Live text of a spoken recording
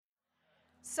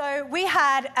So we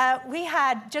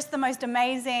had just the most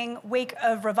amazing week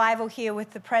of revival here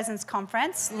with the Presence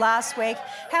Conference last week.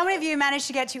 How many of you managed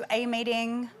to get to a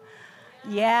meeting?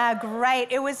 Yeah,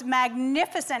 great. It was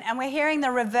magnificent. And we're hearing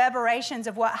the reverberations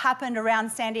of what happened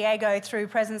around San Diego through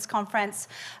Presence Conference.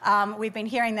 We've been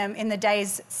hearing them in the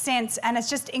days since, and it's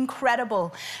just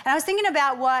incredible. And I was thinking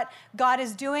about what God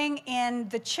is doing in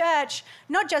the church,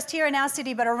 not just here in our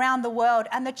city, but around the world.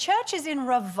 And the church is in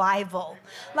revival.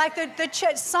 Like the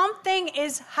church, something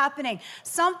is happening.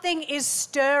 Something is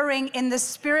stirring in the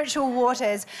spiritual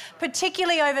waters,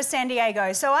 particularly over San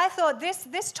Diego. So I thought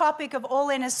this topic of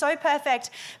All In is so perfect,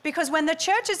 because when the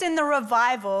church is in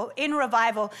revival,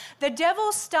 the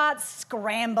devil starts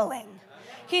scrambling.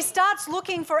 He starts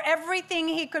looking for everything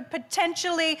he could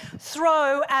potentially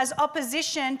throw as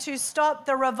opposition to stop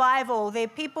the revival, the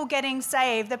people getting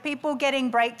saved, the people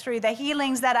getting breakthrough, the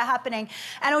healings that are happening,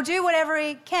 and he'll do whatever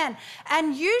he can.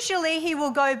 And usually he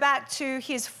will go back to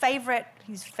his favorite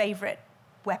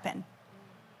weapon.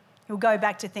 He'll go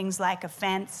back to things like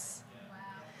offense.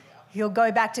 He'll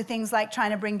go back to things like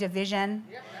trying to bring division.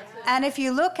 And if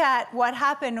you look at what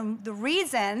happened, the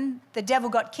reason the devil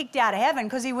got kicked out of heaven,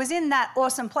 because he was in that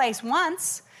awesome place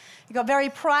once, he got very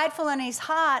prideful in his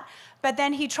heart, but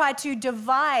then he tried to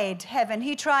divide heaven.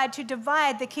 He tried to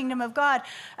divide the kingdom of God.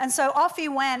 And so off he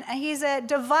went, and he's a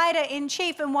divider in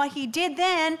chief. And what he did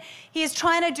then, he is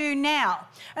trying to do now.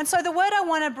 And so the word I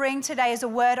want to bring today is a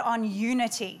word on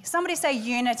unity. Somebody say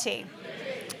unity.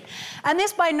 And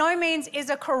this by no means is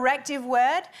a corrective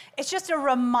word. It's just a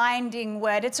reminding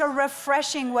word. It's a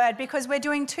refreshing word, because we're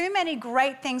doing too many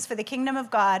great things for the kingdom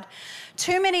of God.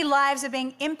 Too many lives are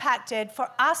being impacted for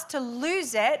us to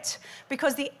lose it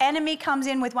because the enemy comes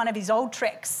in with one of his old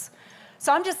tricks.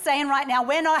 So I'm just saying right now,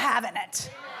 we're not having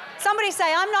it. Somebody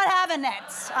say, I'm not having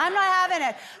it. I'm not having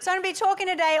it. So I'm going to be talking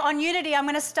today on unity. I'm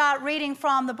going to start reading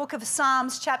from the book of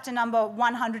Psalms, chapter number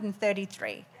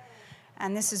 133.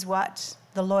 And this is what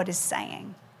the Lord is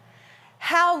saying.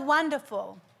 How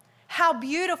wonderful, how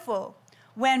beautiful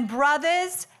when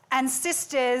brothers and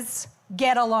sisters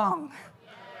get along.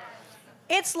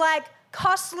 It's like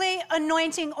costly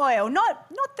anointing oil, not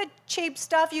the cheap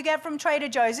stuff you get from Trader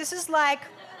Joe's. This is like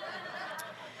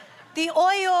the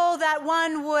oil that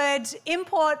one would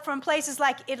import from places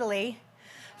like Italy,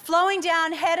 flowing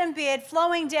down head and beard,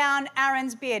 flowing down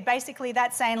Aaron's beard. Basically,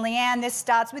 that's saying, Leanne, this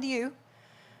starts with you.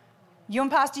 You and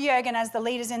Pastor Jurgen, as the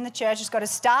leaders in the church, has got to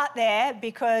start there,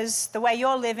 because the way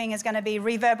you're living is going to be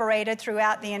reverberated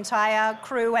throughout the entire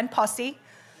crew and posse.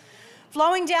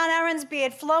 Flowing down Aaron's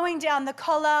beard, flowing down the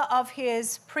collar of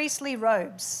his priestly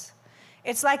robes.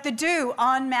 It's like the dew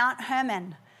on Mount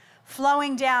Hermon,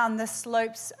 flowing down the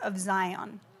slopes of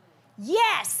Zion.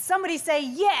 Yes! Somebody say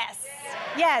yes.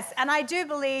 Yes. And I do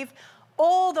believe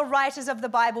all the writers of the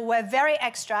Bible were very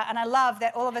extra, and I love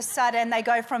that all of a sudden they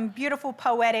go from beautiful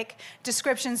poetic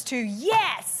descriptions to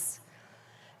yes.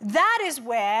 That is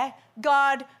where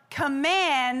God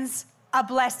commands a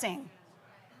blessing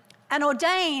and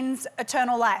ordains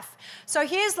eternal life. So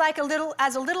here's like a little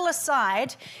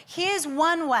aside, here's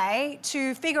one way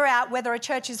to figure out whether a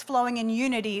church is flowing in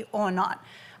unity or not.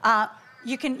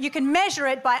 You can measure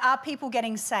it by, are people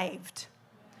getting saved?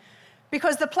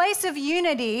 Because the place of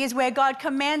unity is where God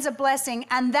commands a blessing,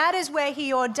 and that is where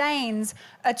he ordains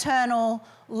eternal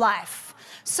life.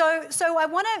 So I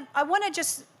want to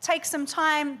just take some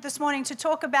time this morning to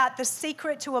talk about the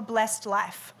secret to a blessed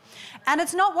life. And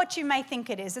it's not what you may think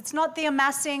it is. It's not the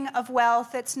amassing of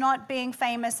wealth. It's not being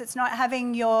famous. It's not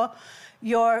having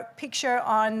your picture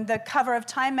on the cover of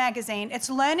Time magazine. It's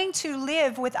learning to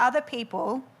live with other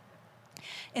people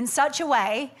in such a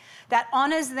way that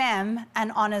honors them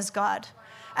and honors God.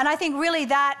 And I think really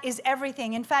that is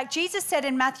everything. In fact, Jesus said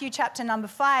in Matthew chapter number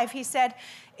 5, he said,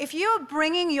 if you're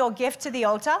bringing your gift to the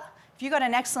altar, if you've got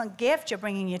an excellent gift, you're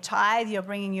bringing your tithe, you're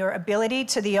bringing your ability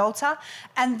to the altar,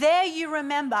 and there you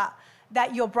remember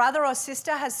that your brother or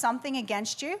sister has something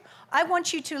against you, I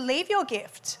want you to leave your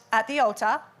gift at the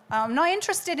altar. I'm not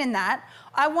interested in that.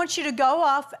 I want you to go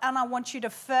off, and I want you to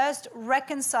first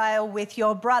reconcile with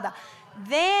your brother.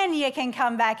 Then you can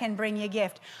come back and bring your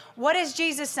gift. That is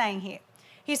Jesus saying here?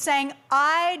 He's saying,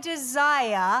 I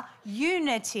desire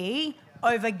unity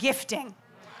over gifting.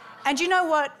 And you know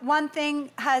what? One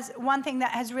thing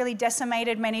that has really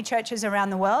decimated many churches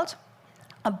around the world?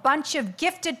 A bunch of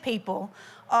gifted people,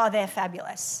 oh, they're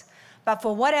fabulous. But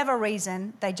for whatever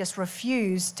reason, they just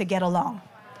refuse to get along.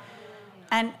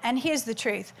 And here's the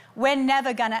truth. We're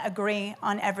never going to agree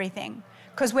on everything,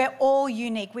 because we're all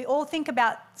unique. We all think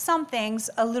about some things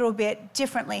a little bit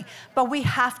differently, but we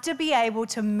have to be able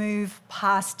to move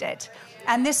past it.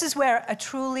 And this is where a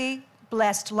truly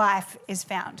blessed life is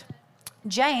found.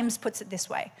 James puts it this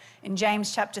way in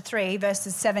James chapter 3,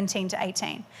 verses 17 to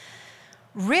 18.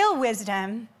 Real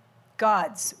wisdom,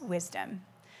 God's wisdom,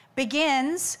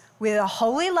 begins with a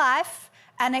holy life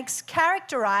and it's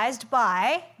characterized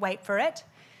by, wait for it,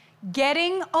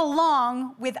 getting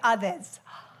along with others.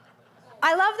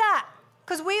 I love that,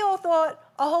 because we all thought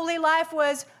a holy life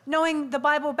was knowing the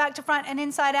Bible back to front and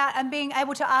inside out and being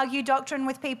able to argue doctrine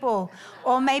with people,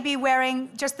 or maybe wearing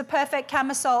just the perfect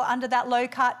camisole under that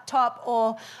low-cut top,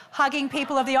 or hugging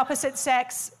people of the opposite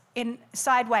sex in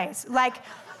sideways.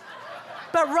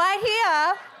 But right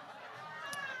here,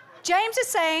 James is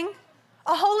saying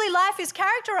a holy life is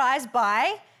characterized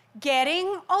by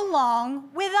getting along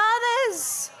with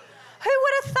others. Who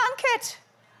would have thunk it?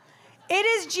 It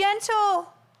is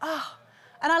gentle. Oh,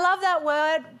 and I love that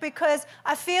word because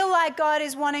I feel like God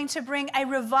is wanting to bring a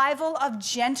revival of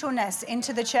gentleness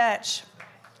into the church.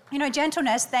 You know,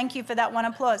 gentleness, thank you for that one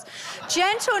applause.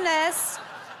 Gentleness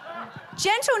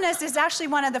is actually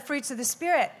one of the fruits of the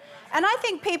Spirit. And I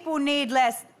think people need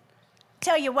less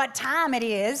tell you what time it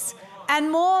is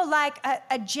and more like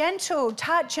a gentle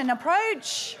touch and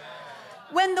approach.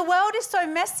 When the world is so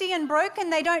messy and broken,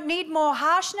 they don't need more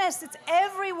harshness. It's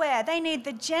everywhere. They need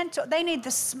the gentle, they need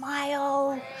the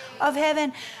smile of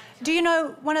heaven. Do you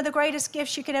know one of the greatest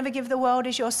gifts you can ever give the world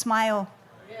is your smile?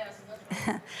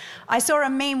 Yes. I saw a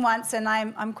meme once, and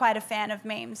I'm quite a fan of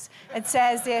memes. It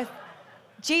says, if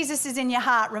Jesus is in your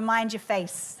heart, remind your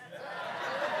face.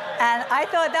 And I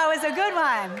thought that was a good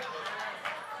one.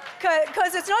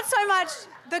 Because it's not so much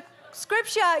the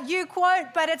scripture you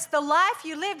quote, but it's the life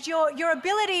you lived, your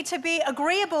ability to be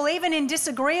agreeable even in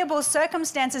disagreeable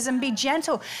circumstances and be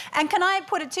gentle. And can I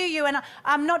put it to you, and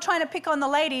I'm not trying to pick on the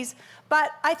ladies,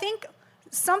 but I think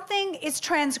something is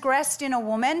transgressed in a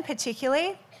woman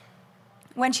particularly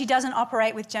when she doesn't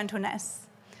operate with gentleness.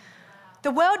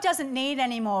 The world doesn't need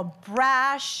any more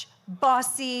brash,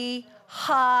 bossy,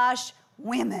 harsh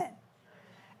women.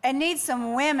 It needs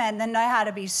some women that know how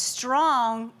to be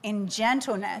strong in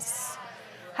gentleness.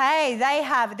 Hey,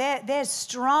 they're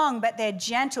strong, but they're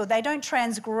gentle. They don't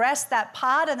transgress that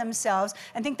part of themselves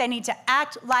and think they need to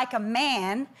act like a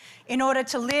man in order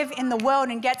to live in the world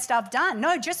and get stuff done.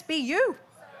 No, just be you.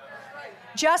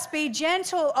 Just be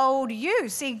gentle, old you.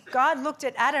 See, God looked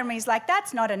at Adam and he's like,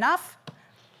 that's not enough.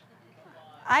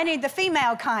 I need the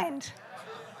female kind.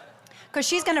 Because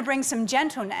she's going to bring some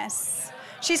gentleness.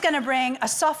 She's going to bring a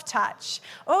soft touch.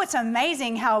 Oh, it's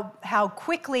amazing how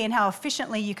quickly and how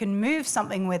efficiently you can move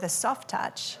something with a soft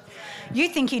touch. You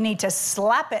think you need to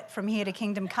slap it from here to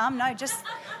kingdom come. No, just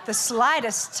the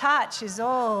slightest touch is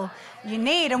all you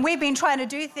need. And we've been trying to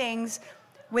do things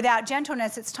without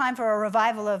gentleness. It's time for a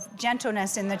revival of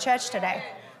gentleness in the church today.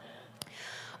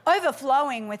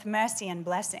 Overflowing with mercy and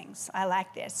blessings. I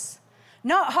like this.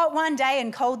 Not hot one day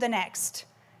and cold the next.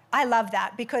 I love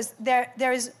that because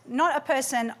there is not a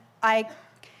person I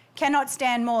cannot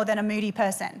stand more than a moody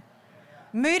person.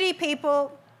 Moody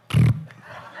people,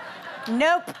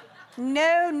 nope,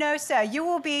 no, sir. You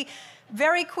will be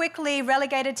very quickly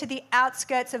relegated to the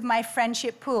outskirts of my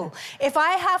friendship pool. If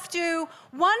I have to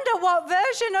wonder what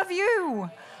version of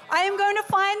you I am going to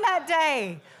find that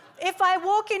day, if I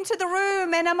walk into the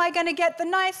room and am I going to get the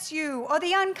nice you or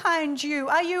the unkind you?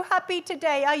 Are you happy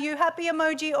today? Are you happy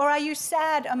emoji or are you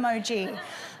sad emoji?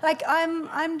 Like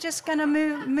I'm just going to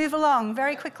move along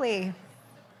very quickly.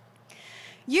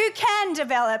 You can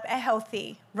develop a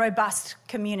healthy, robust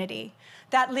community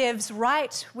that lives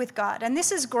right with God. And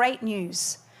this is great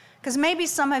news because maybe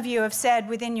some of you have said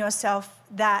within yourself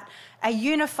that a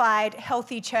unified,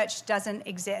 healthy church doesn't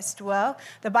exist. Well,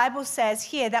 the Bible says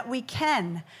here that we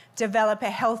can develop a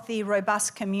healthy,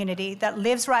 robust community that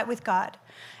lives right with God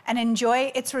and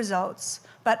enjoy its results,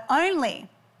 but only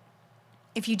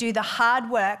if you do the hard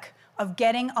work of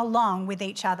getting along with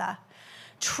each other,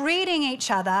 treating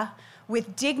each other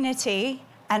with dignity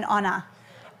and honor.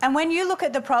 And when you look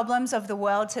at the problems of the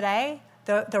world today,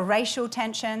 the racial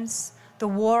tensions, the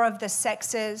war of the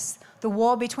sexes, the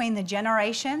war between the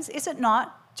generations, is it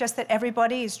not just that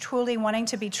everybody is truly wanting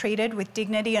to be treated with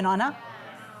dignity and honor?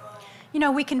 You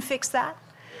know, we can fix that.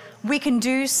 We can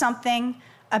do something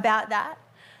about that.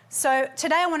 So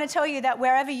today I want to tell you that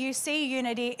wherever you see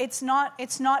unity, it's not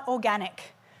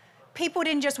organic. People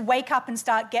didn't just wake up and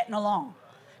start getting along.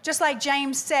 Just like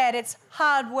James said, it's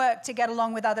hard work to get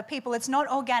along with other people. It's not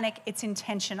organic, it's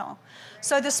intentional.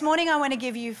 So this morning I want to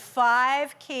give you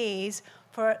 5 keys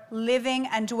for living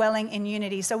and dwelling in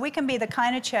unity so we can be the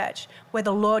kind of church where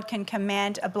the Lord can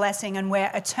command a blessing and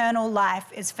where eternal life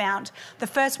is found. The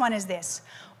first one is this: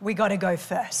 we got to go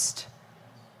first.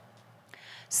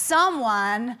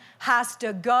 Someone has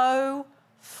to go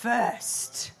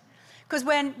first. Because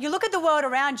when you look at the world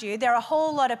around you, there are a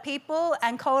whole lot of people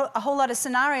and a whole lot of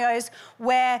scenarios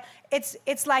where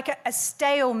it's like a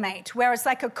stalemate, where it's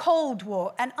like a Cold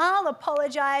War. And I'll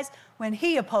apologize when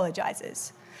he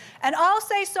apologizes. And I'll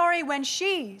say sorry when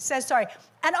she says sorry.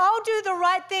 And I'll do the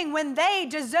right thing when they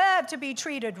deserve to be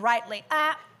treated rightly.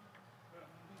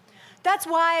 That's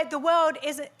why the world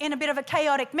is in a bit of a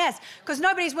chaotic mess, because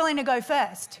nobody's willing to go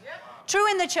first. True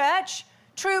in the church.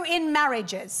 True in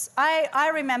marriages.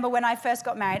 I remember when I first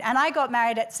got married, and I got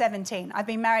married at 17. I've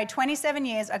been married 27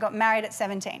 years. I got married at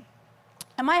 17.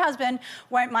 And my husband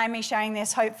won't mind me sharing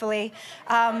this, hopefully.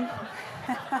 But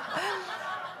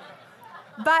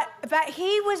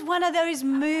he was one of those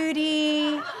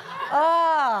moody,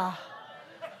 I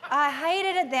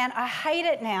hated it then, I hate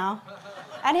it now.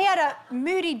 And he had a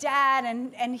moody dad,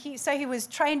 and so he was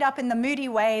trained up in the moody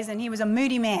ways, and he was a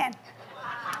moody man.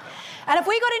 And if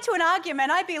we got into an argument,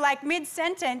 I'd be like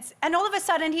mid-sentence, and all of a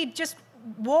sudden he'd just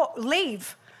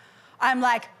leave. I'm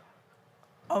like,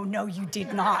 oh, no, you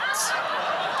did not.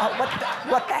 Oh,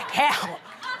 what the hell?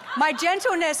 My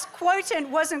gentleness quotient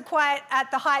wasn't quite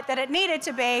at the height that it needed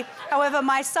to be. However,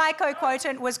 my psycho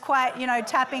quotient was quite,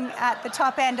 tapping at the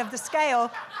top end of the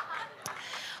scale.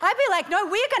 I'd be like, no,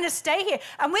 we're going to stay here,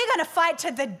 and we're going to fight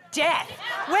to the death.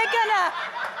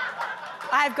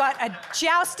 I've got a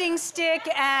jousting stick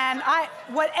and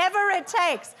whatever it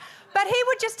takes. But he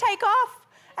would just take off.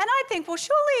 And I'd think, well,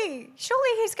 surely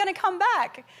he's going to come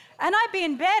back. And I'd be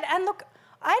in bed. And look,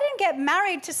 I didn't get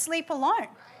married to sleep alone.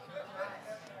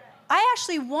 I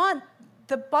actually want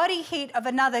the body heat of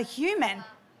another human.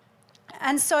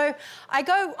 And so I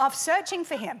go off searching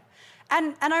for him.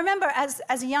 And I remember as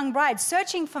a young bride,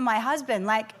 searching for my husband,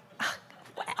 like,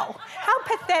 wow, how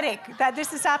pathetic that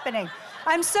this is happening.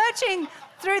 I'm searching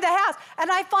through the house,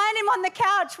 and I find him on the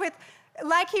couch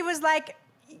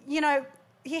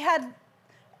he had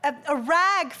a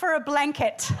rag for a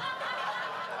blanket.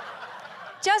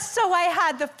 Just so I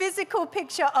had the physical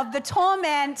picture of the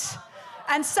torment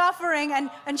and suffering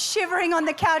and shivering on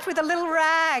the couch with a little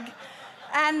rag.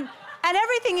 And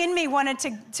everything in me wanted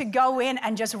to go in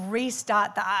and just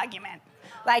restart the argument.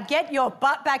 Like, get your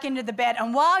butt back into the bed.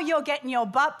 And while you're getting your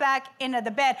butt back into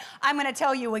the bed, I'm going to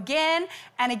tell you again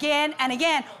and again and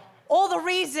again all the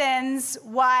reasons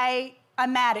why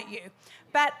I'm mad at you.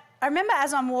 But I remember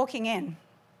as I'm walking in,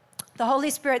 the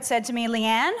Holy Spirit said to me,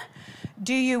 Leanne,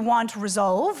 do you want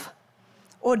resolve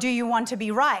or do you want to be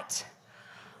right?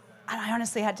 And I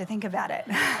honestly had to think about it.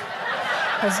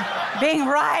 Because being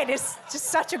right is just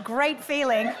such a great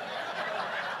feeling.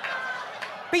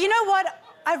 But you know what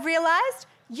I realized?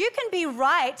 You can be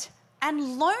right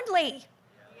and lonely.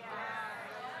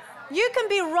 You can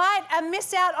be right and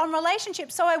miss out on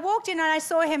relationships. So I walked in and I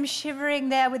saw him shivering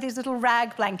there with his little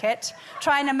rag blanket,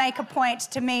 trying to make a point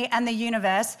to me and the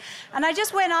universe. And I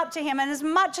just went up to him, and as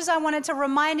much as I wanted to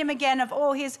remind him again of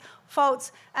all his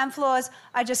faults and flaws,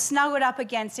 I just snuggled up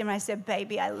against him and I said,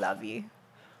 baby, I love you.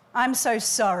 I'm so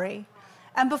sorry.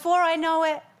 And before I know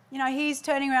it, he's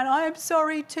turning around, I'm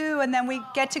sorry too, and then we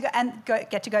get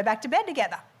to go back to bed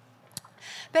together.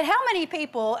 But how many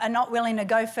people are not willing to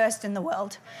go first in the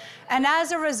world? And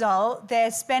as a result,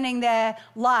 they're spending their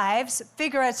lives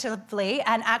figuratively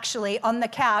and actually on the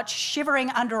couch shivering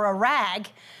under a rag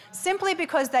simply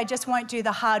because they just won't do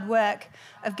the hard work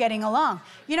of getting along.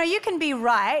 You can be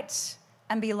right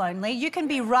and be lonely. You can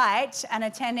be right and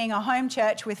attending a home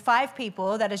church with 5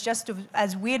 people that is just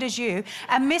as weird as you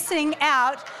and missing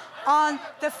out on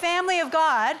the family of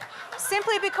God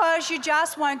simply because you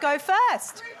just won't go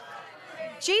first.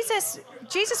 Jesus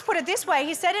put it this way.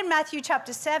 He said in Matthew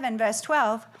chapter 7, verse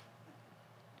 12,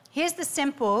 here's the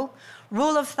simple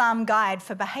rule of thumb guide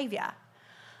for behavior.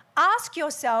 Ask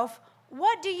yourself,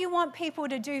 what do you want people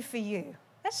to do for you?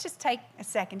 Let's just take a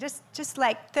second, just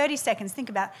like 30 seconds, think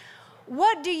about it.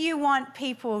 What do you want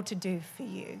people to do for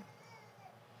you?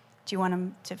 Do you want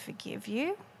them to forgive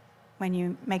you when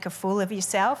you make a fool of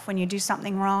yourself, when you do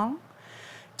something wrong?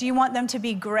 Do you want them to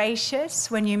be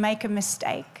gracious when you make a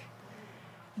mistake?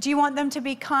 Do you want them to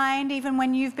be kind even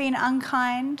when you've been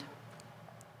unkind?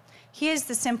 Here's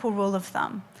the simple rule of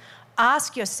thumb.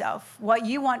 Ask yourself what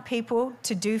you want people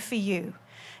to do for you.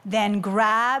 Then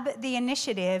grab the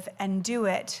initiative and do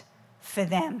it for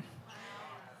them.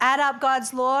 Add up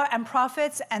God's law and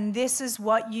prophets, and this is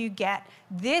what you get.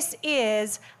 This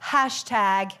is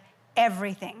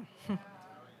 #everything.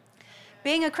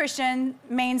 Being a Christian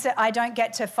means that I don't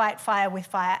get to fight fire with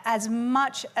fire as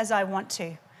much as I want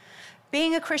to.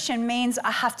 Being a Christian means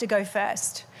I have to go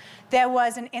first. There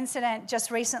was an incident just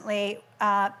recently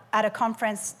at a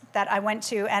conference that I went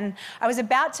to, and I was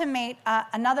about to meet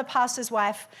another pastor's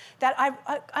wife that I'm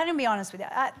going to be honest with you,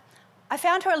 I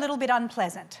found her a little bit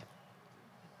unpleasant.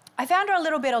 I found her a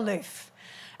little bit aloof.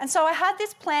 And so I had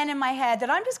this plan in my head that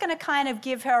I'm just going to kind of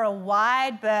give her a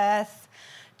wide berth,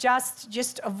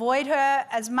 just avoid her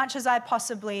as much as I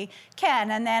possibly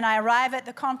can. And then I arrive at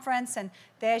the conference, and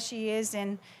there she is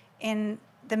in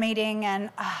the meeting, and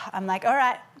I'm like, all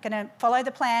right, going to follow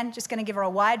the plan, just going to give her a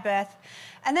wide berth.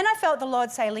 And then I felt the Lord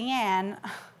say, Leanne,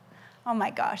 oh my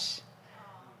gosh,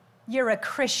 you're a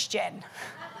Christian.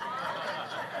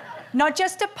 Not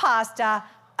just a pastor,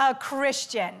 a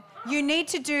Christian. You need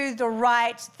to do the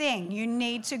right thing. You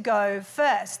need to go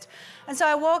first. And so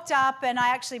I walked up and I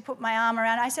actually put my arm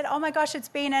around her. I said, oh my gosh, it's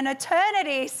been an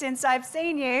eternity since I've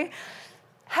seen you.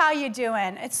 How you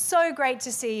doing? It's so great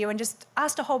to see you, and just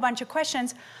asked a whole bunch of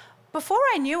questions. Before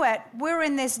I knew it, we were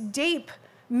in this deep,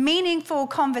 meaningful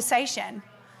conversation,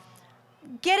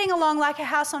 getting along like a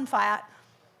house on fire,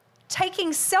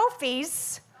 taking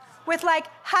selfies with like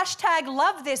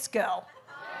 #LoveThisGirl.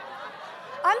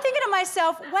 I'm thinking to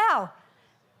myself, wow,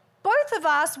 both of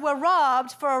us were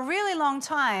robbed for a really long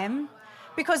time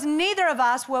because neither of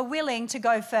us were willing to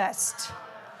go first.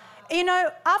 You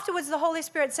know, afterwards the Holy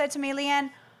Spirit said to me,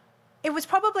 Leanne, it was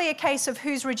probably a case of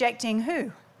who's rejecting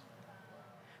who.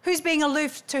 Who's being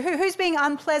aloof to who? Who's being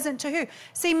unpleasant to who?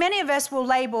 See, many of us will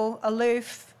label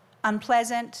aloof,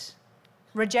 unpleasant,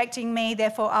 rejecting me,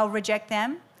 therefore I'll reject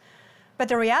them. But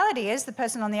the reality is the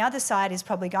person on the other side is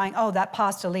probably going, oh, that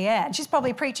Pastor Leanne, she's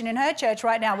probably preaching in her church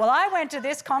right now. Well, I went to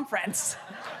this conference.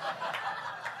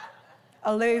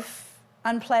 Aloof,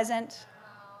 unpleasant,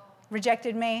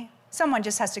 rejected me. Someone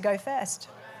just has to go first.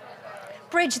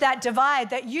 Bridge that divide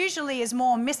that usually is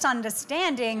more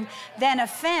misunderstanding than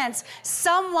offense.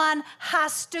 Someone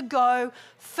has to go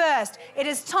first. It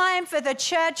is time for the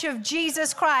Church of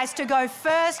Jesus Christ to go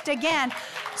first again.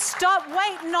 Stop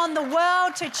waiting on the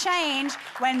world to change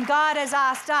when God has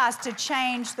asked us to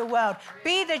change the world.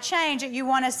 Be the change that you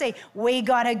want to see. We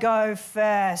got to go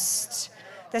first.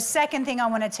 The second thing I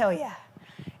want to tell you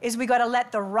is we got to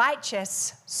let the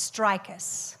righteous strike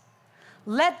us.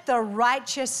 Let the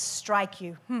righteous strike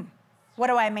you. What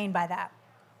do I mean by that?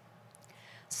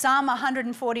 Psalm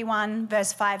 141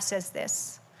 verse 5 says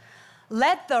this.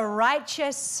 Let the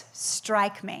righteous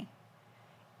strike me.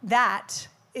 That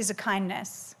is a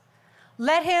kindness.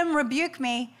 Let him rebuke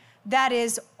me. That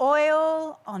is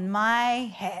oil on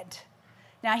my head.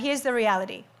 Now here's the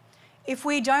reality. If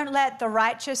we don't let the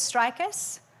righteous strike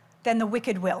us, then the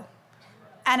wicked will.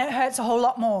 And it hurts a whole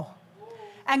lot more.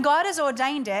 And God has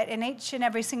ordained it in each and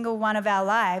every single one of our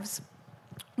lives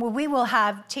where we will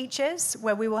have teachers,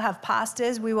 where we will have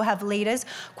pastors, we will have leaders.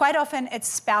 Quite often it's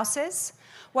spouses.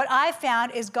 What I've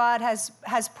found is God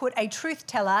has put a truth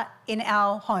teller in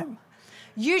our home.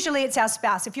 Usually it's our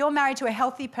spouse. If you're married to a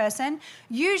healthy person,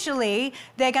 usually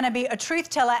they're going to be a truth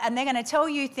teller and they're going to tell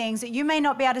you things that you may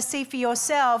not be able to see for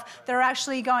yourself that are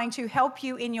actually going to help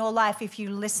you in your life if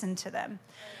you listen to them.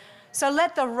 So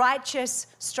let the righteous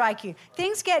strike you.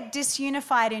 Things get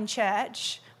disunified in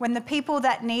church when the people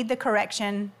that need the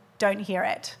correction don't hear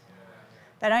it.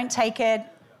 They don't take it.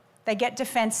 They get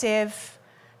defensive.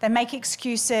 They make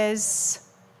excuses.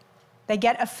 They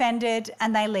get offended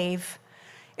and they leave.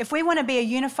 If we want to be a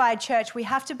unified church, we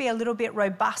have to be a little bit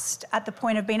robust at the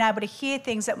point of being able to hear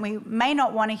things that we may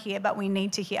not want to hear, but we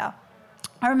need to hear.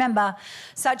 I remember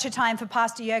such a time for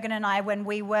Pastor Jurgen and I when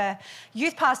we were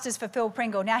youth pastors for Phil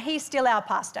Pringle. Now, he's still our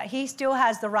pastor. He still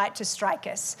has the right to strike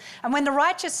us. And when the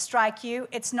righteous strike you,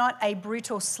 it's not a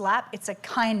brutal slap, it's a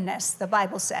kindness, the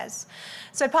Bible says.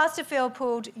 So Pastor Phil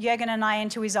pulled Jurgen and I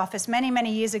into his office many,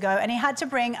 many years ago, and he had to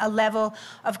bring a level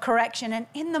of correction. And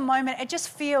in the moment, it just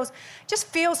feels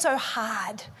so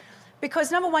hard.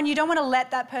 Because number one, you don't want to let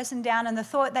that person down, and the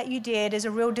thought that you did is a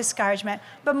real discouragement.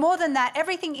 But more than that,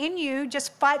 everything in you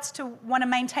just fights to want to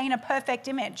maintain a perfect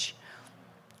image.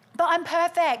 But I'm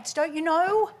perfect, don't you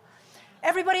know?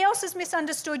 Everybody else is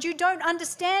misunderstood. You don't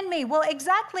understand me. Well,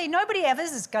 exactly. Nobody ever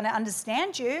is going to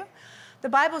understand you. The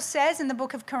Bible says in the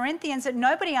book of Corinthians that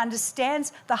nobody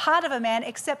understands the heart of a man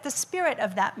except the spirit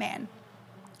of that man.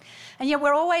 And yet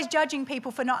we're always judging people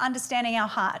for not understanding our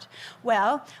heart.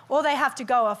 Well, all they have to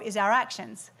go off is our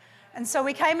actions. And so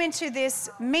we came into this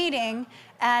meeting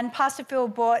and Pastor Phil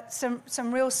brought some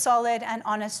real solid and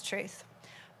honest truth.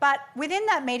 But within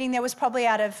that meeting, there was probably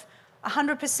out of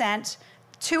 100%,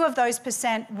 2 of those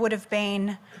percent would have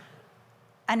been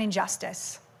an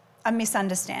injustice, a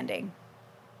misunderstanding.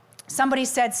 Somebody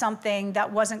said something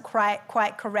that wasn't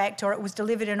quite correct, or it was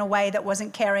delivered in a way that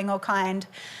wasn't caring or kind.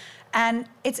 And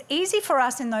it's easy for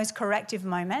us in those corrective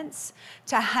moments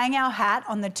to hang our hat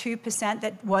on the 2%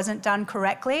 that wasn't done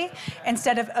correctly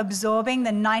instead of absorbing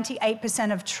the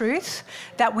 98% of truth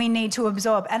that we need to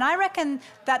absorb. And I reckon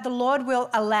that the Lord will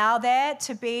allow there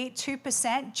to be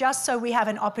 2% just so we have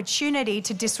an opportunity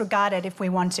to disregard it if we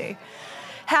want to.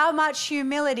 How much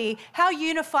humility, how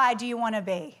unified do you want to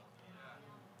be?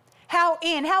 How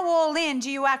all in do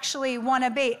you actually want to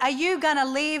be? Are you going to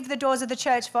leave the doors of the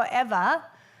church forever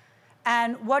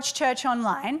and watch church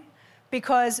online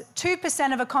because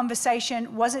 2% of a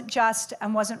conversation wasn't just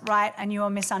and wasn't right and you were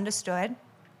misunderstood?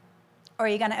 Or are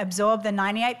you going to absorb the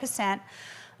 98%,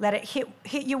 let it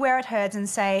hit you where it hurts and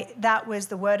say, that was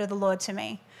the word of the Lord to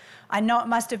me. I know it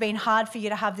must have been hard for you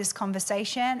to have this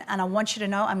conversation, and I want you to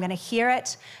know I'm going to hear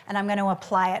it and I'm going to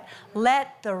apply it.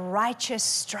 Let the righteous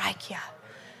strike you.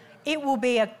 It will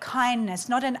be a kindness,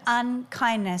 not an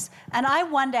unkindness. And I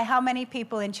wonder how many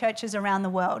people in churches around the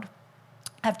world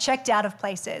have checked out of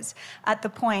places at the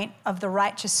point of the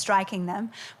righteous striking them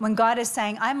when God is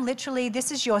saying,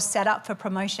 this is your setup for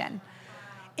promotion.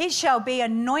 It shall be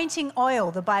anointing oil,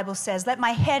 the Bible says. Let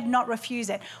my head not refuse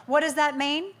it. What does that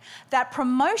mean? That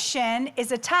promotion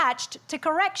is attached to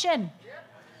correction.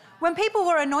 When people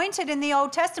were anointed in the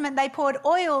Old Testament, they poured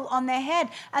oil on their head.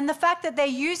 And the fact that they're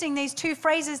using these two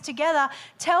phrases together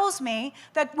tells me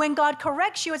that when God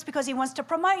corrects you, it's because he wants to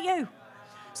promote you.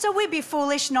 So we'd be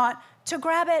foolish not to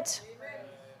grab it.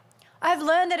 I've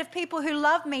learned that if people who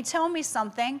love me tell me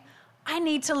something, I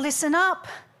need to listen up.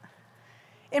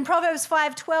 In Proverbs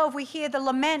 5:12, we hear the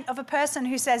lament of a person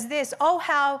who says this, "Oh,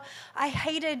 how I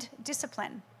hated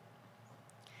discipline,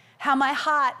 how my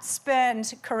heart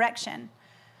spurned correction.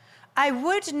 I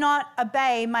would not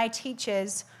obey my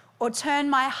teachers or turn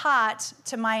my heart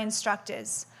to my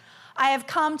instructors. I have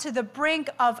come to the brink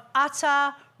of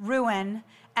utter ruin,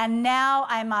 and now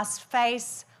I must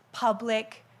face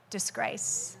public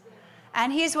disgrace."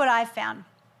 And here's what I found,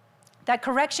 that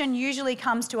correction usually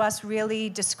comes to us really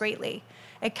discreetly.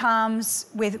 It comes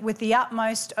with the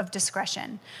utmost of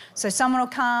discretion. So someone will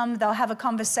come, they'll have a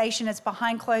conversation, it's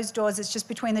behind closed doors, it's just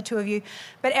between the two of you.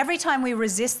 But every time we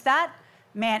resist that,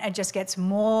 man, it just gets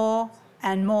more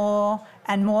and more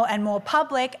and more and more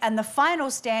public. And the final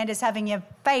stand is having your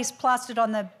face plastered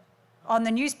on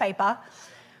the newspaper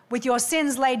with your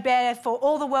sins laid bare for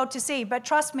all the world to see. But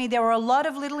trust me, there were a lot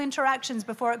of little interactions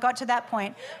before it got to that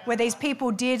point where these people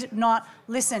did not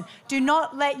listen. Do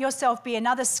not let yourself be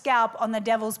another scalp on the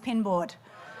devil's pinboard.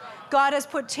 God has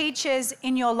put teachers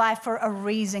in your life for a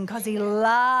reason, because he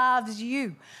loves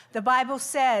you. The Bible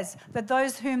says that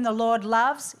those whom the Lord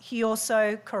loves, he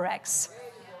also corrects.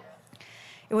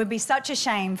 It would be such a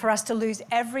shame for us to lose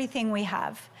everything we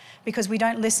have because we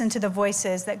don't listen to the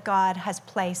voices that God has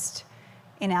placed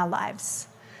in our lives.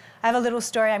 I have a little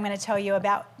story I'm going to tell you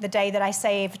about the day that I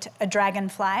saved a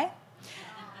dragonfly.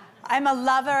 I'm a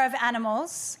lover of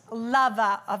animals,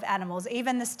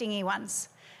 even the stingy ones.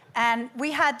 And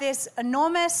we have this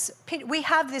enormous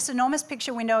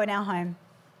picture window in our home.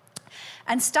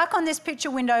 And stuck on this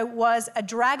picture window was a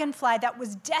dragonfly that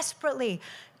was desperately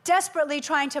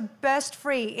trying to burst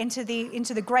free into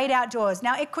the great outdoors.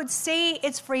 Now, it could see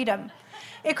its freedom.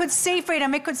 It could see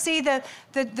freedom. It could see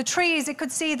the trees. It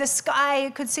could see the sky.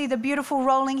 It could see the beautiful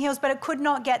rolling hills, but it could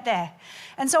not get there.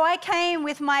 And so I came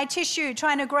with my tissue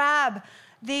trying to grab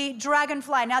the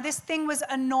dragonfly. Now, this thing was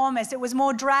enormous. It was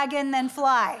more dragon than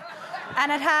fly.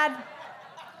 And it had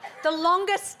the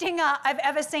longest stinger I've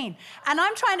ever seen. And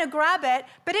I'm trying to grab it,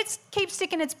 but it keeps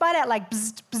sticking its butt out like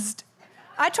bzzzt, bzzzt.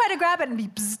 I try to grab it and be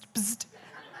bzzzt, bzzzt,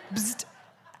 bzzzt.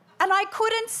 And I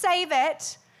couldn't save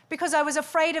it because I was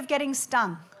afraid of getting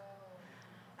stung.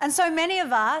 And so many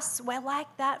of us, we're like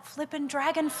that flippin'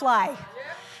 dragonfly.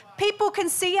 People can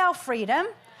see our freedom.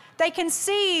 They can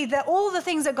see all the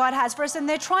things that God has for us, and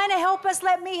they're trying to help us.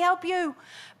 Let me help you.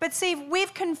 But see,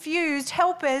 we've confused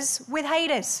helpers with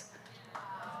haters.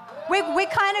 We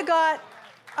kind of got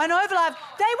an overlap.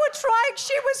 They were trying,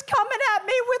 she was coming at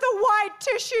me with a white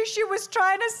tissue. She was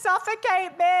trying to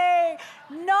suffocate me.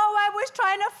 No, I was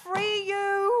trying to free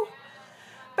you.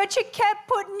 But you kept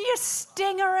putting your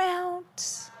sting around.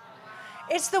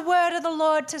 It's the word of the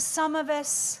Lord to some of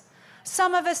us.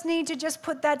 Some of us need to just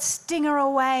put that stinger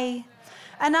away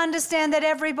and understand that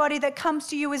everybody that comes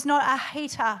to you is not a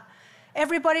hater.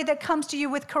 Everybody that comes to you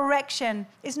with correction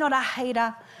is not a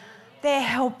hater. They're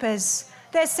helpers.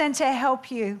 They're sent to help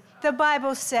you. The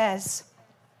Bible says,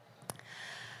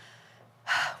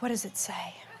 what does it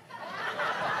say?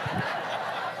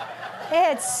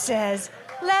 It says,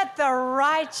 Let the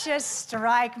righteous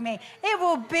strike me. It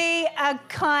will be a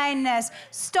kindness.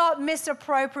 Stop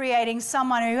misappropriating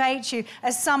someone who hates you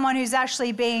as someone who's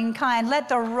actually being kind. Let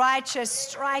the righteous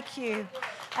strike you.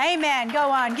 Amen. Go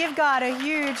on. Give God a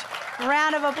huge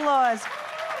round of applause.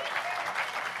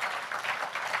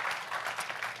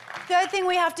 Third thing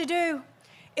we have to do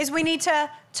is we need to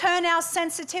turn our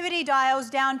sensitivity dials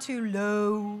down to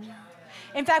low.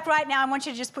 In fact, right now, I want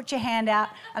you to just put your hand out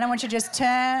and I want you to just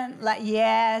turn,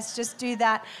 yes, just do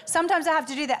that. Sometimes I have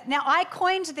to do that. Now, I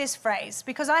coined this phrase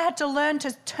because I had to learn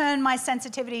to turn my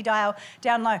sensitivity dial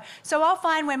down low. So I'll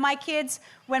find when my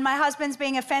husband's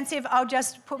being offensive, I'll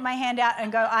just put my hand out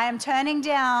and go, I am turning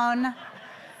down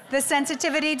the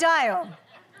sensitivity dial.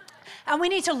 And we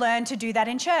need to learn to do that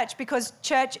in church because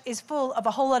church is full of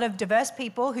a whole lot of diverse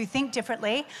people who think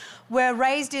differently. We're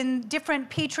raised in different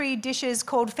petri dishes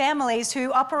called families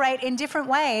who operate in different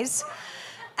ways.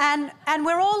 And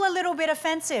we're all a little bit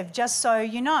offensive, just so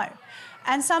you know.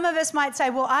 And some of us might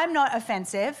say, well, I'm not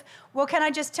offensive. Well, can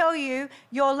I just tell you,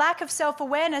 your lack of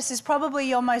self-awareness is probably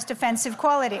your most offensive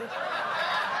quality.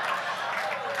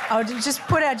 I'll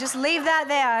just leave that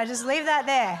there. Just leave that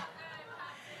there.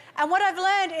 And what I've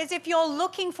learned is if you're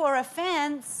looking for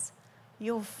offense,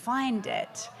 you'll find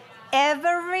it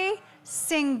every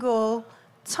single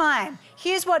time.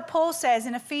 Here's what Paul says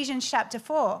in Ephesians chapter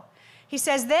 4. He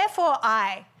says, therefore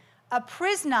I, a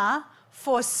prisoner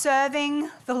for serving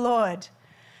the Lord,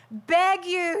 beg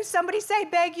you, somebody say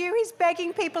beg you, he's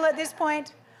begging people at this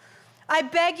point. I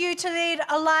beg you to lead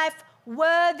a life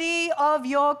worthy of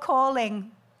your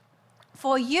calling.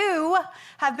 For you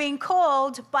have been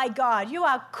called by God. You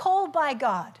are called by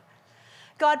God.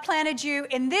 God planted you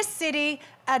in this city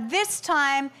at this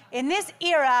time, in this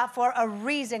era for a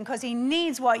reason, because he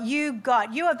needs what you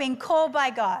got. You have been called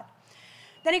by God.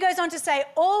 Then he goes on to say,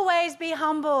 always be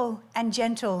humble and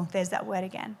gentle. There's that word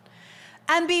again.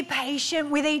 And be patient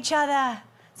with each other.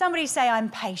 Somebody say, I'm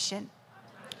patient.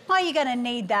 Oh, you're going to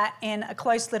need that in a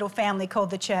close little family called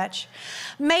the church.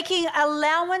 Making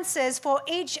allowances for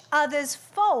each other's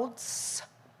faults,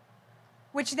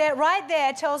 which right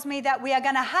there tells me that we are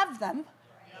going to have them.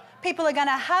 People are going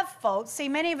to have faults. See,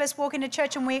 many of us walk into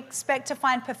church and we expect to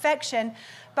find perfection,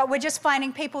 but we're just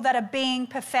finding people that are being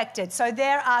perfected. So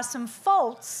there are some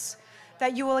faults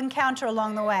that you will encounter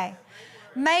along the way.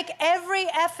 Make every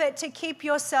effort to keep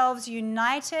yourselves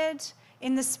united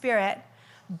in the Spirit,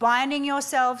 binding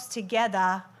yourselves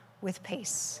together with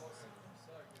peace.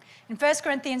 In 1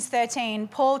 Corinthians 13,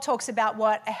 Paul talks about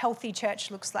what a healthy church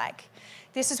looks like.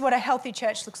 This is what a healthy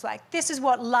church looks like. This is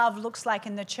what love looks like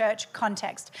in the church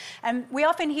context. And we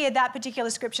often hear that particular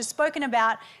scripture spoken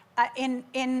about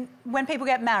in when people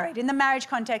get married, in the marriage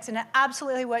context, and it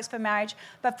absolutely works for marriage.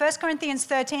 But 1 Corinthians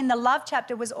 13, the love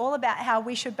chapter, was all about how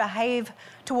we should behave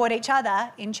toward each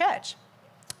other in church.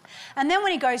 And then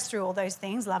when he goes through all those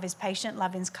things, love is patient,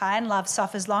 love is kind, love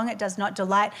suffers long, it does not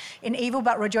delight in evil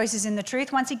but rejoices in the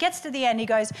truth. Once he gets to the end, he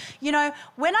goes, you know,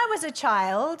 when I was a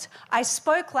child, I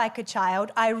spoke like a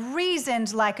child, I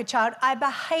reasoned like a child, I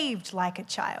behaved like a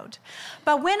child.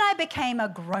 But when I became a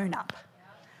grown-up,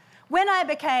 when I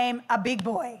became a big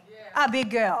boy, a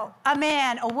big girl, a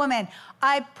man, a woman,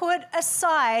 I put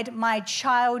aside my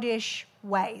childish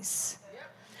ways.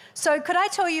 So could I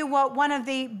tell you what one of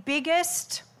the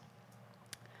biggest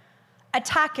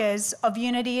attackers of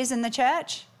unity is in the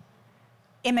church?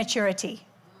 Immaturity.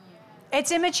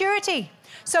 It's immaturity.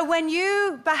 So when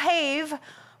you behave,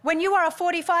 when you are a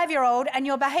 45-year-old and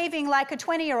you're behaving like a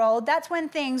 20-year-old, that's when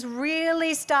things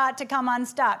really start to come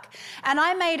unstuck. And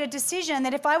I made a decision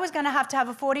that if I was going to have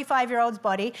a 45-year-old's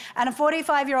body and a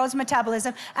 45-year-old's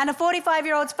metabolism and a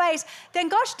 45-year-old's face, then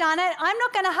gosh darn it, I'm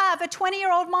not going to have a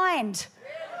 20-year-old mind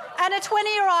and a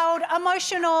 20-year-old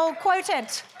emotional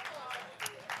quotient.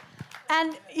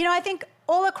 And, you know, I think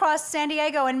all across San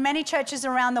Diego and many churches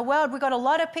around the world, we've got a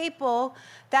lot of people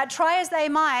that try as they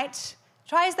might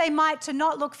to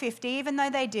not look 50, even though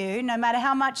they do. No matter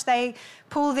how much they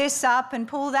pull this up and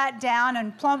pull that down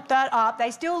and plump that up,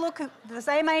 they still look the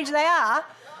same age they are.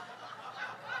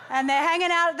 And they're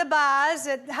hanging out at the bars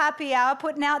at happy hour,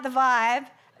 putting out the vibe.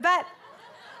 But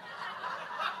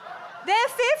they're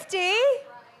 50,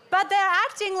 but they're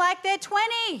acting like they're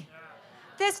 20.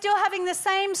 They're still having the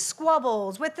same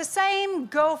squabbles with the same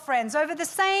girlfriends over the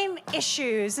same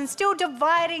issues and still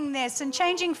dividing this and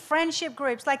changing friendship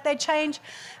groups like they change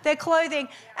their clothing.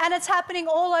 And it's happening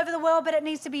all over the world, but it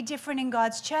needs to be different in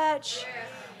God's church.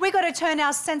 We've got to turn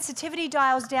our sensitivity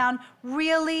dials down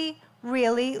really,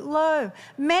 really low.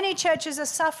 Many churches are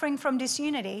suffering from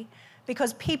disunity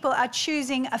because people are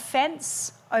choosing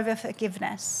offense over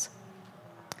forgiveness.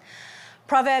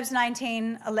 Proverbs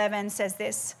 19:11 says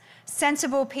this,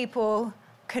 sensible people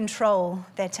control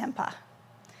their temper.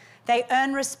 They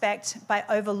earn respect by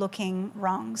overlooking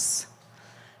wrongs.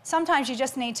 Sometimes you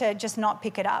just need to just not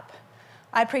pick it up.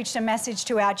 I preached a message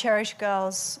to our Cherish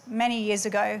girls many years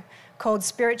ago called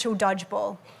Spiritual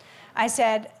Dodgeball. I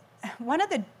said, one of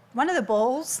the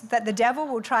balls that the devil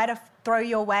will try to throw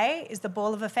your way is the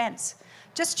ball of offense.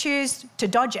 Just choose to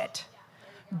dodge it.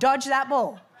 Dodge that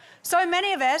ball. So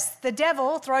many of us, the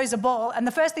devil throws a ball, and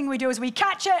the first thing we do is we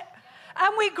catch it,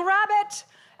 and we grab it,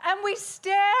 and we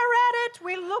stare at it,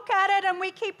 we look at it, and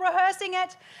we keep rehearsing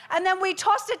it, and then we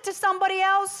toss it to somebody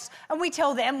else, and we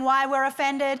tell them why we're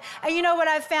offended. And you know what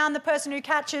I've found? The person who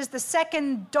catches the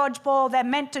second dodgeball they're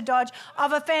meant to dodge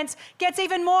of offense gets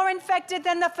even more infected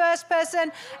than the first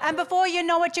person, and before you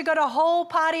know it, you've got a whole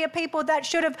party of people that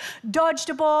should have dodged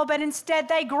a ball, but instead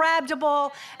they grabbed a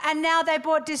ball, and now they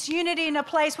brought disunity in a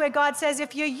place where God says,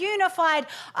 if you're unified,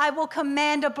 I will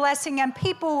command a blessing, and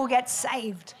people will get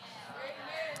saved.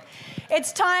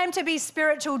 It's time to be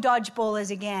spiritual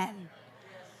dodgeballers again.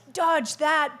 Dodge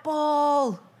that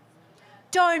ball.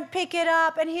 Don't pick it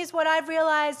up. And here's what I've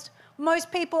realized.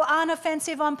 Most people aren't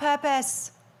offensive on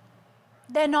purpose.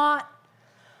 They're not.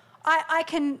 I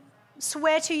can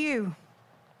swear to you,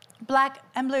 black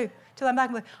and blue, till I'm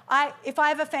black and blue. If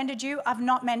I've offended you, I've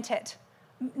not meant it.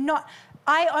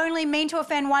 I only mean to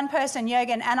offend one person,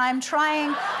 Jürgen, and I'm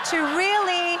trying to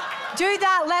really do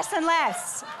that less and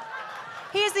less.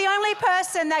 He's the only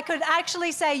person that could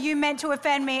actually say, you meant to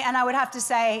offend me, and I would have to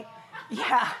say,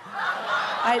 yeah.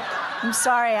 I'm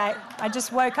sorry, I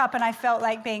just woke up and I felt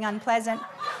like being unpleasant.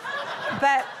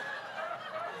 But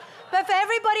for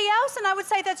everybody else, and I would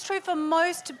say that's true for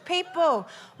most people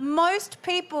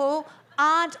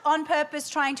aren't on purpose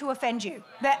trying to offend you.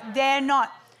 They're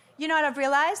not. You know what I've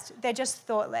realized? They're just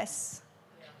thoughtless.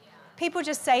 People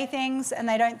just say things and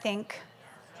they don't think.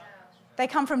 They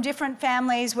come from different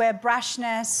families where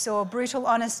brashness or brutal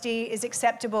honesty is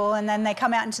acceptable, and then they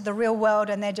come out into the real world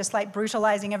and they're just like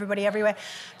brutalizing everybody everywhere.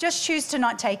 Just choose to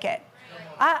not take it.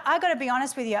 I got to be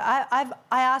honest with you. I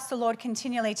ask the Lord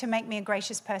continually to make me a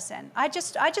gracious person. I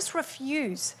just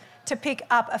refuse to pick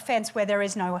up offense where there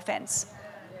is no offense.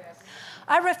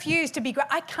 I refuse to be.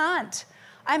 I can't.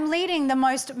 I'm leading the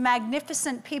most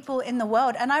magnificent people in the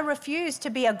world, and I refuse to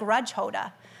be a grudge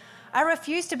holder. I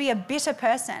refuse to be a bitter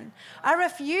person. I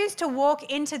refuse to walk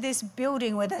into this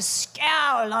building with a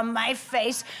scowl on my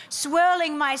face,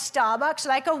 swirling my Starbucks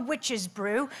like a witch's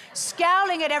brew,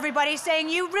 scowling at everybody saying,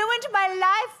 you ruined my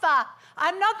life.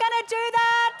 I'm not going to do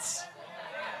that.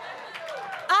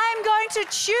 I'm going to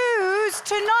choose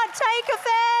to not take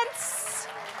offense.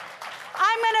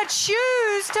 I'm going to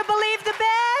choose to believe the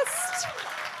best.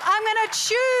 I'm going to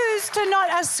choose to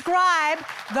not ascribe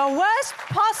the worst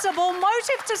possible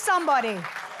motive to somebody.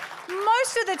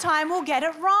 Most of the time we'll get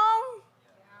it wrong.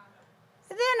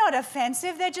 They're not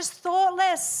offensive, they're just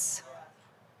thoughtless.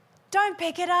 Don't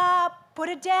pick it up, put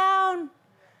it down.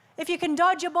 If you can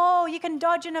dodge a ball, you can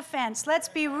dodge an offense. Let's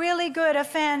be really good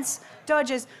offense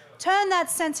dodgers. Turn that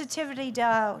sensitivity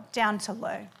down to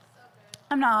low.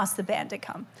 I'm going to ask the band to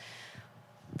come.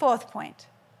 Fourth point.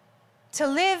 To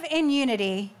live in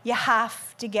unity, you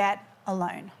have to get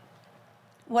alone.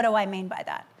 What do I mean by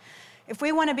that? If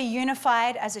we want to be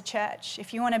unified as a church,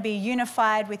 if you want to be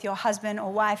unified with your husband or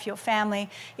wife, your family,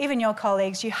 even your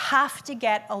colleagues, you have to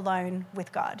get alone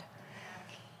with God.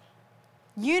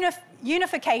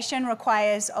 Unification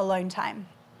requires alone time.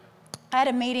 I had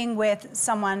a meeting with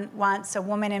someone once, a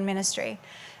woman in ministry,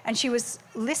 and she was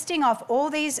listing off all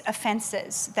these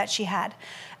offenses that she had.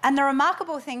 And the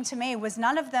remarkable thing to me was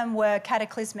none of them were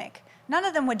cataclysmic. None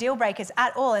of them were deal breakers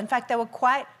at all. In fact, they were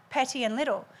quite petty and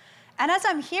little. And as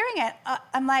I'm hearing it,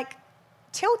 I'm like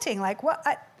tilting, like, what?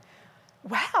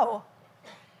 Wow,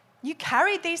 you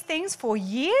carried these things for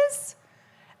years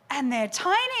and they're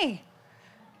tiny.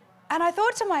 And I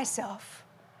thought to myself,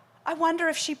 I wonder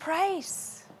if she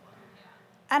prays.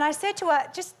 And I said to her,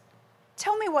 just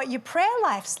tell me what your prayer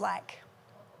life's like.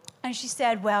 And she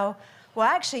said, well,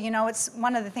 actually, it's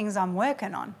one of the things I'm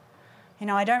working on.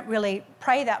 I don't really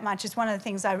pray that much. It's one of the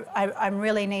things I'm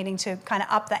really needing to kind of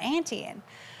up the ante in.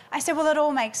 I said, well, it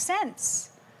all makes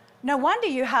sense. No wonder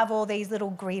you have all these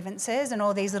little grievances and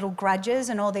all these little grudges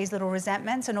and all these little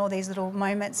resentments and all these little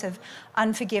moments of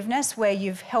unforgiveness where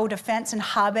you've held offense and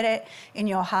harbored it in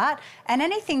your heart. And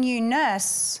anything you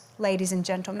nurse, ladies and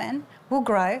gentlemen, will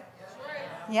grow.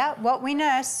 Yeah, what we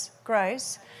nurse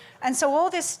grows. And so all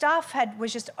this stuff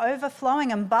was just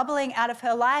overflowing and bubbling out of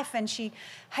her life, and she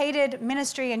hated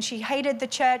ministry and she hated the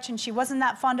church and she wasn't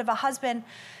that fond of her husband.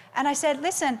 And I said,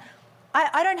 listen,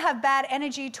 I don't have bad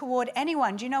energy toward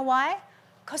anyone. Do you know why?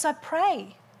 Because I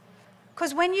pray.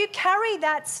 Because when you carry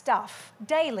that stuff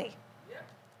daily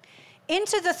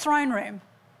into the throne room,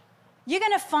 you're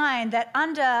going to find that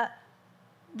under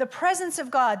the presence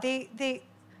of God, the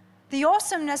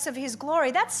awesomeness of his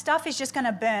glory, that stuff is just going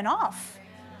to burn off.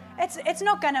 It's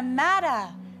not going to matter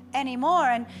anymore.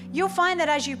 And you'll find that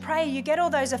as you pray, you get all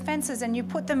those offenses and you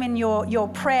put them in your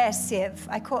prayer sieve.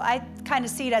 I kind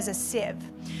of see it as a sieve.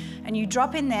 And you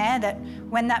drop in there that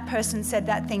when that person said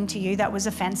that thing to you that was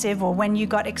offensive, or when you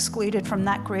got excluded from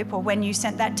that group, or when you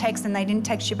sent that text and they didn't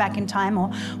text you back in time, or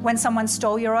when someone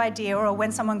stole your idea, or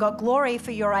when someone got glory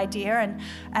for your idea,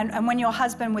 and when your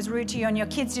husband was rude to you and your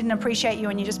kids didn't appreciate you,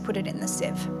 and you just put it in the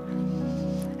sieve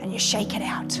and you shake it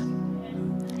out.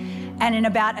 And in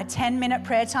about a 10-minute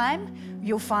prayer time,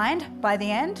 you'll find by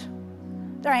the end,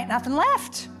 there ain't nothing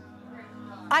left.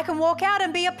 I can walk out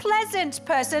and be a pleasant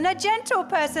person, a gentle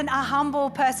person, a humble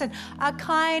person, a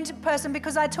kind person,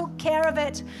 because I took care of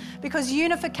it, because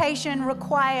unification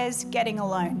requires getting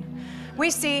alone.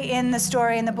 We see in the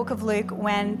story in the book of Luke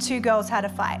when two girls had a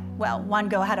fight. Well, one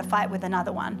girl had a fight with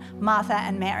another one, Martha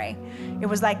and Mary. It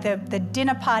was like the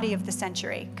dinner party of the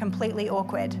century, completely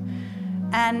awkward.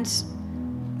 And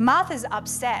Martha's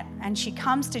upset and she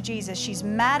comes to Jesus. She's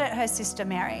mad at her sister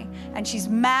Mary, and she's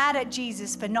mad at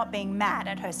Jesus for not being mad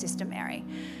at her sister Mary.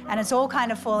 And it's all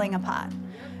kind of falling apart.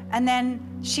 And then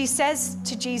she says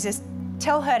to Jesus,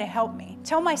 tell her to help me.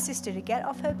 Tell my sister to get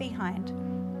off her behind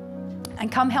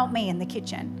and come help me in the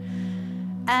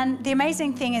kitchen. And the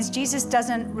amazing thing is Jesus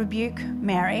doesn't rebuke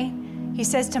Mary. He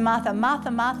says to Martha, Martha,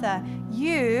 Martha,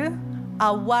 you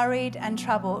are worried and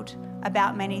troubled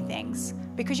about many things,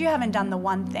 because you haven't done the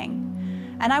one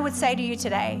thing. And I would say to you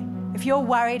today, if you're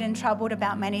worried and troubled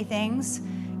about many things,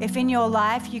 if in your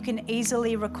life you can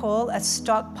easily recall a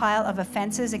stockpile of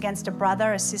offenses against a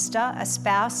brother, a sister, a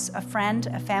spouse, a friend,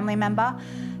 a family member,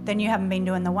 then you haven't been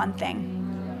doing the one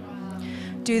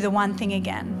thing. Do the one thing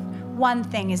again. One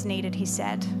thing is needed, he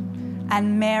said.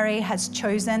 And Mary has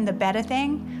chosen the better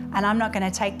thing, and I'm not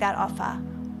going to take that offer.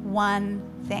 One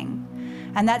thing.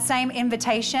 And that same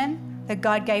invitation that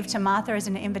God gave to Martha is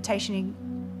an invitation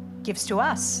he gives to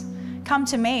us. Come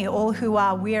to me, all who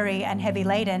are weary and heavy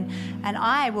laden, and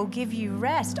I will give you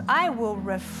rest. I will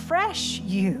refresh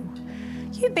you.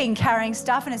 You've been carrying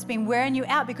stuff and it's been wearing you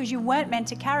out because you weren't meant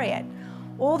to carry it.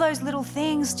 All those little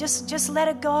things, just let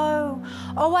it go.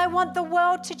 Oh, I want the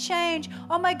world to change.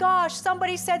 Oh my gosh,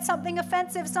 somebody said something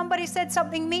offensive. Somebody said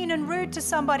something mean and rude to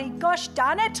somebody. Gosh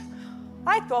darn it.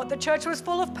 I thought the church was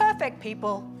full of perfect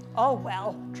people. Oh,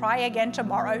 well, try again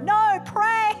tomorrow. No,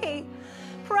 pray.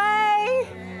 Pray.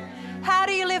 How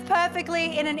do you live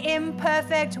perfectly in an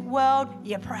imperfect world?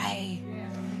 You pray.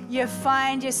 You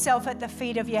find yourself at the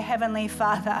feet of your Heavenly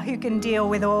Father who can deal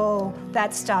with all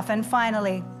that stuff. And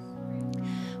finally,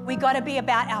 we got to be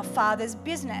about our Father's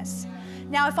business.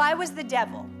 Now, if I was the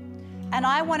devil and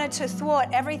I wanted to thwart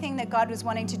everything that God was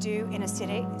wanting to do in a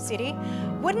city,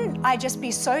 wouldn't I just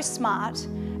be so smart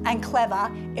and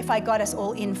clever if I got us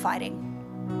all infighting?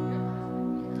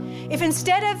 If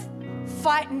instead of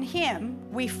fighting him,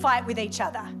 we fight with each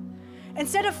other.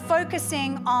 Instead of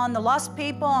focusing on the lost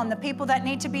people, on the people that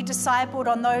need to be discipled,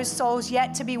 on those souls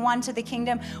yet to be won to the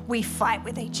kingdom, we fight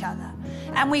with each other.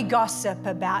 And we gossip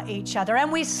about each other,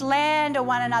 and we slander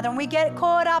one another, and we get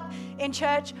caught up in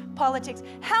church politics.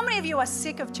 How many of you are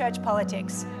sick of church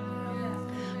politics?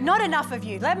 Not enough of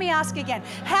you. Let me ask again.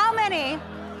 How many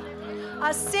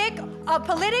are sick of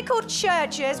political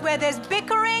churches where there's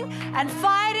bickering and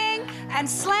fighting and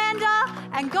slander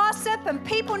and gossip and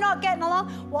people not getting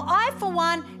along? Well, I, for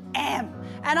one, am.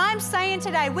 And I'm saying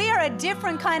today, we are a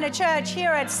different kind of church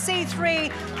here at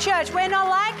C3 Church. We're not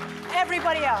like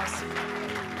everybody else.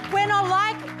 We're not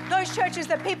like those churches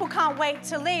that people can't wait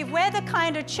to leave. We're the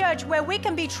kind of church where we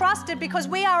can be trusted because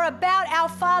we are about our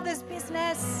Father's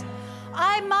business.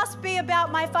 I must be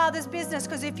about my Father's business,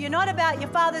 because if you're not about your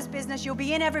Father's business, you'll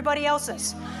be in everybody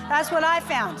else's. That's what I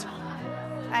found.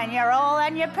 And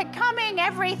you're becoming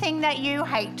everything that you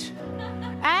hate.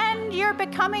 And you're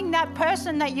becoming that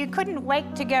person that you couldn't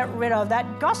wait to get rid of,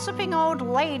 that gossiping old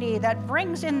lady that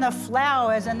brings in the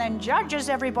flowers and then judges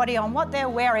everybody on what they're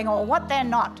wearing or what they're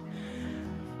not.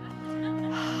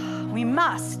 We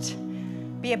must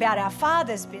be about our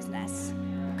Father's business.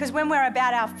 Because when we're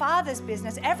about our Father's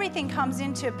business, everything comes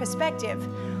into perspective.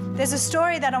 There's a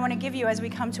story that I want to give you as we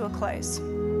come to a close.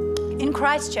 In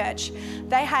Christchurch,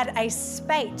 they had a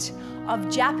spate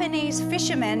of Japanese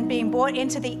fishermen being brought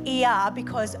into the ER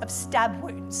because of stab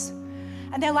wounds.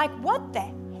 And they're like, what the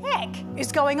heck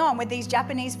is going on with these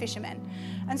Japanese fishermen?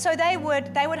 And so they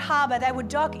would harbor, they would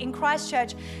dock in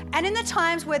Christchurch. And in the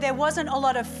times where there wasn't a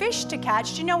lot of fish to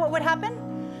catch, do you know what would happen?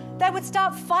 They would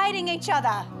start fighting each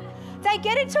other. They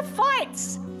get into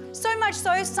fights. So much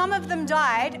so, some of them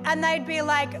died, and they'd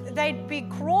be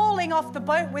crawling off the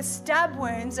boat with stab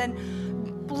wounds and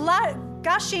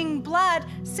gushing blood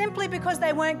simply because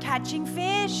they weren't catching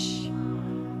fish.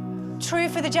 True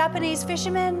for the Japanese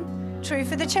fishermen, true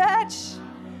for the church.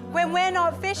 When we're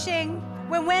not fishing,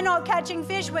 when we're not catching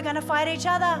fish, we're going to fight each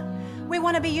other. We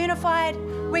want to be unified.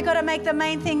 We got to make the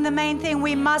main thing the main thing.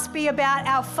 We must be about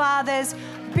our Father's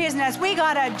business. We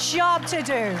got a job to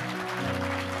do.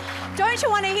 Don't you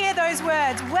want to hear those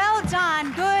words? Well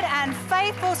done, good and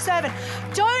faithful servant.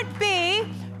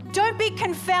 Don't be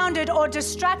confounded or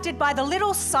distracted by the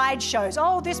little sideshows.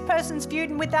 Oh, this person's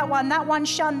feuding with that one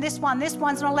shunned this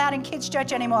one's not allowed in kids'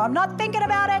 church anymore. I'm not thinking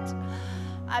about it.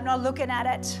 I'm not looking at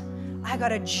it. I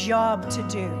got a job to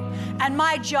do. And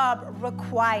my job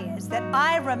requires that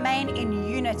I remain in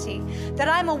unity, that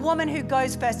I'm a woman who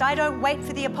goes first. I don't wait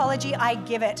for the apology, I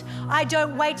give it. I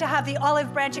don't wait to have the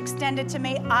olive branch extended to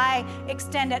me, I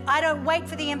extend it. I don't wait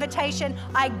for the invitation,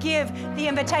 I give the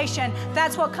invitation.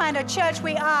 That's what kind of church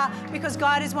we are, because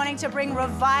God is wanting to bring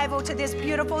revival to this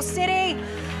beautiful city.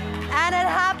 And it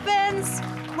happens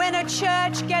when a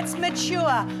church gets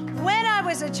mature. When I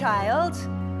was a child,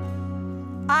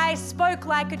 I spoke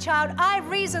like a child, I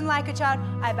reasoned like a child,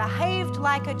 I behaved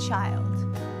like a child.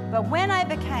 But when I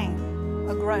became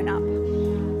a grown-up,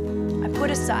 I put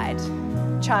aside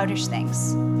childish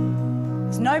things.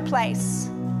 There's no place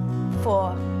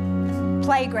for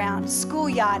playground,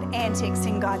 schoolyard antics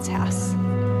in God's house.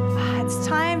 It's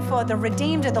time for the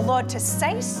redeemed of the Lord to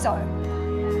say so.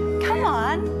 Come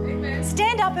on, Amen.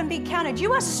 Stand up and be counted.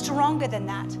 You are stronger than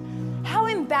that. How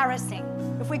embarrassing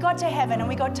if we got to heaven and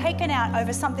we got taken out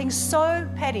over something so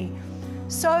petty,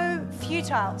 so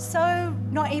futile, so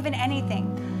not even anything.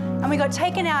 And we got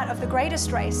taken out of the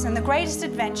greatest race and the greatest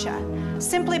adventure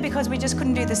simply because we just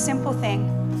couldn't do the simple thing,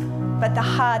 but the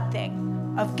hard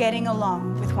thing of getting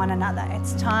along with one another.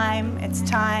 It's time, it's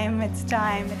time, it's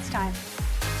time, it's time.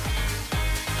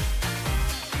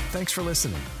 Thanks for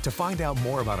listening. To find out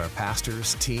more about our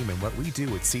pastors, team, and what we do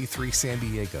at C3 San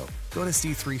Diego, go to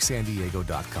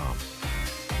c3sandiego.com.